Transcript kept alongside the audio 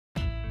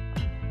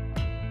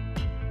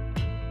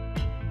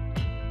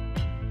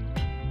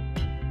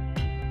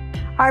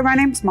Hi, my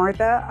name's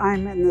Martha.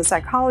 I'm in the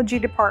psychology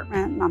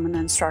department and I'm an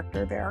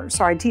instructor there.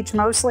 So I teach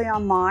mostly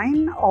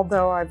online,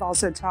 although I've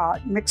also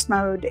taught mixed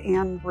mode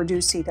and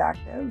reduced seat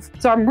active.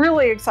 So I'm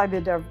really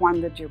excited to have won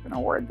the Dziuban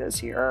Award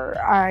this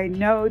year. I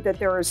know that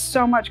there is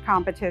so much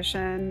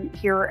competition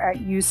here at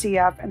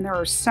UCF and there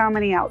are so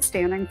many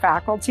outstanding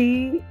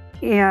faculty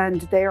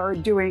and they are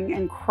doing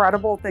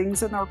incredible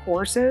things in their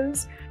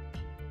courses.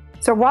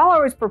 So while I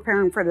was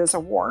preparing for this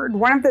award,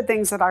 one of the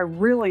things that I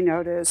really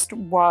noticed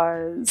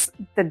was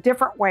the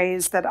different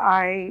ways that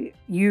I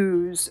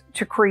use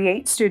to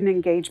create student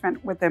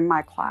engagement within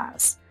my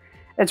class.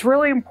 It's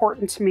really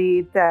important to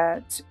me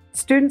that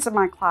students in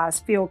my class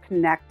feel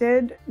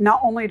connected, not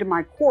only to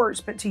my course,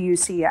 but to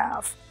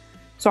UCF.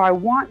 So I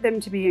want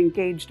them to be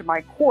engaged in my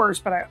course,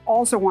 but I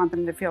also want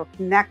them to feel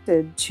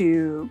connected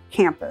to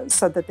campus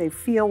so that they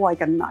feel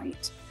like a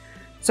Knight.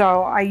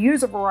 So I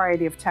use a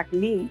variety of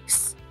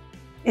techniques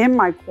in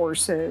my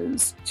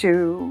courses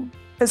to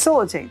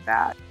facilitate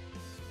that.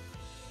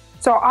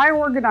 So I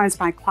organize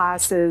my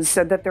classes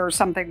so that there's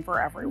something for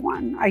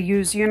everyone. I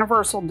use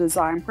universal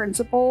design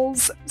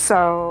principles.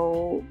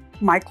 So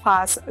my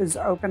class is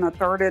open a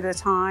third at a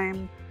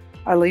time.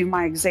 I leave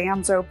my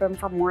exams open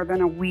for more than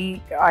a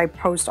week. I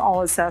post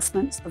all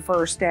assessments the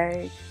first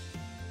day.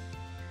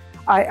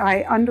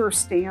 I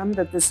understand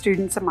that the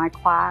students in my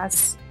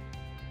class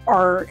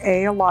are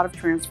A, a lot of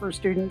transfer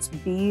students,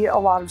 B, a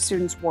lot of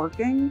students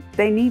working.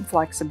 They need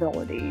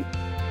flexibility.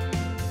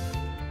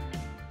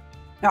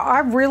 Now,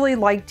 I really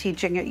like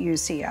teaching at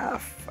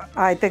UCF.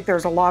 I think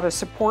there's a lot of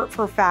support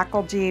for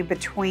faculty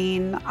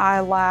between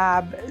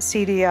iLab,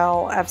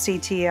 CDL,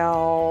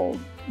 FCTL.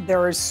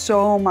 There is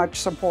so much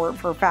support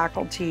for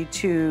faculty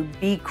to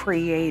be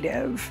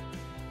creative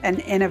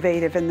and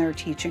innovative in their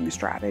teaching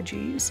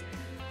strategies.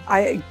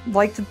 I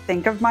like to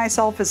think of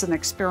myself as an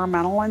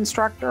experimental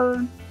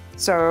instructor.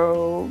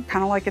 So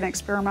kind of like an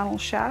experimental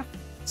chef.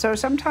 So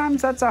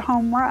sometimes that's a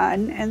home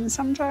run and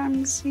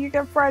sometimes you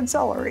get fried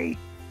celery.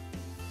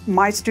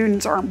 My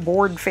students aren't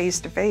bored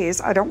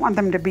face-to-face. I don't want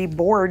them to be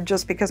bored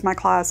just because my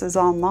class is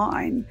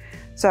online.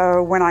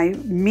 So when I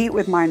meet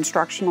with my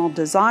instructional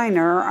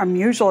designer, I'm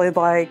usually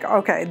like,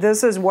 okay,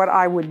 this is what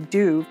I would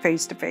do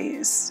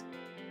face-to-face.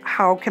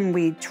 How can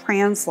we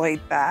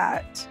translate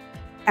that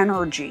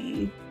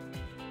energy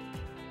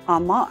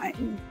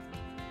online?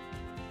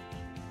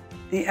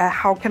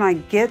 How can I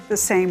get the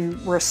same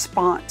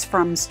response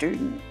from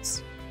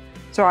students?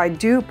 So I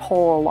do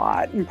poll a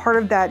lot, and part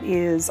of that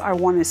is I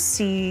want to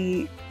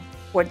see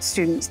what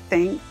students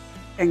think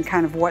and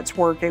kind of what's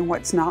working,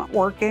 what's not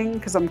working,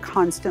 because I'm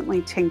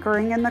constantly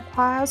tinkering in the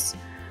class.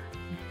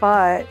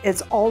 But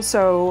it's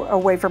also a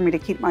way for me to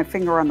keep my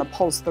finger on the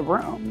pulse of the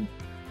room.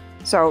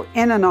 So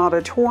in an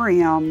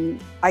auditorium,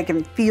 I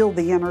can feel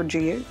the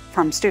energy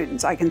from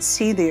students. I can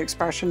see the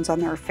expressions on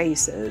their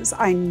faces.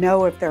 I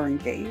know if they're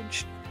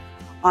engaged.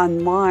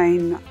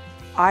 Online,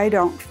 I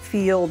don't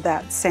feel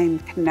that same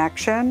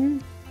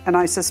connection, and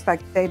I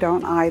suspect they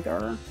don't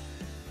either.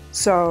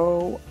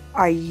 So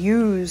I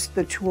use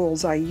the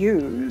tools I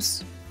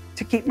use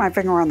to keep my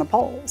finger on the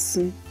pulse.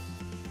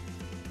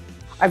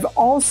 I've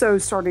also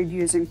started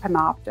using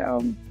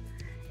Panopto,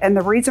 and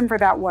the reason for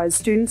that was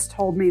students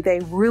told me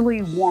they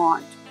really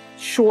want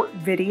short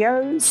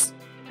videos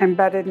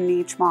embedded in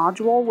each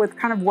module with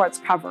kind of what's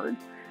covered.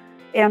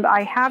 And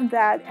I have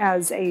that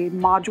as a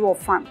module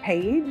front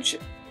page,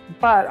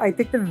 but I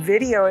think the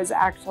video is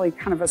actually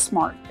kind of a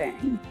smart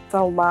thing. It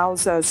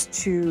allows us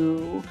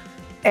to,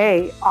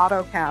 A,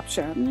 auto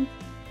caption,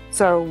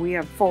 so we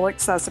have full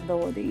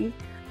accessibility,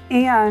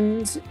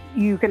 and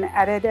you can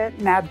edit it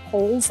and add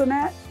polls in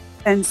it,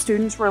 and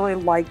students really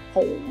like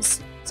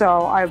polls.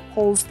 So I have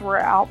polls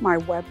throughout my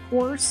web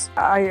course.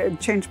 I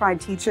change my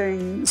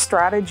teaching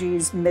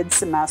strategies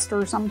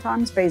mid-semester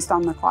sometimes based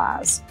on the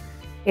class.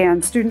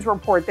 And students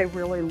report they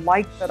really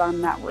like that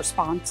I'm that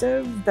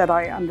responsive, that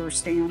I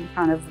understand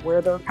kind of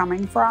where they're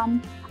coming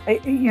from.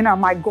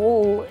 My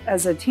goal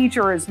as a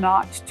teacher is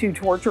not to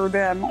torture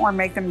them or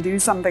make them do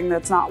something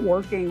that's not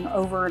working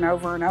over and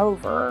over and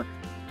over.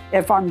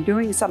 If I'm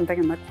doing something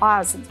in the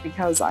class, it's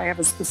because I have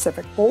a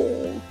specific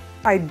goal.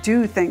 I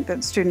do think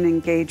that student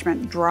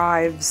engagement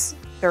drives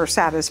their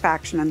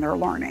satisfaction in their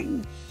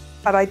learning.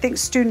 But I think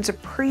students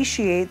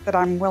appreciate that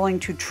I'm willing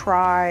to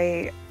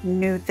try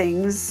new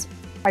things.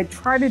 I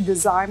try to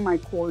design my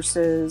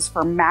courses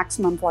for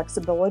maximum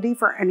flexibility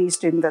for any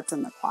student that's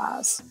in the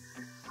class.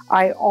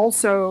 I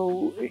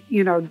also,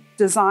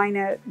 design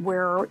it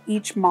where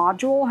each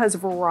module has a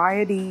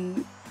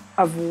variety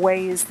of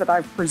ways that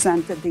I've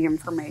presented the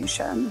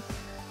information.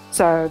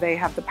 So they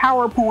have the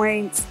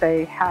PowerPoints,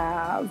 they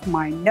have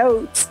my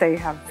notes, they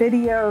have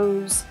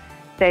videos,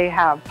 they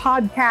have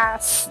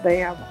podcasts, they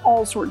have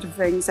all sorts of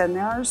things in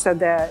there so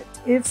that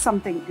if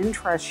something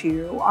interests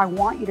you, I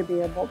want you to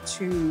be able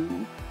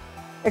to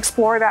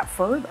explore that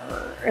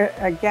further.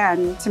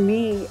 Again, to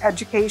me,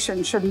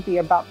 education shouldn't be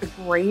about the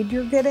grade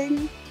you're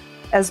getting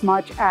as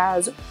much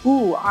as,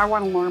 ooh, I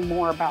want to learn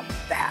more about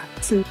that.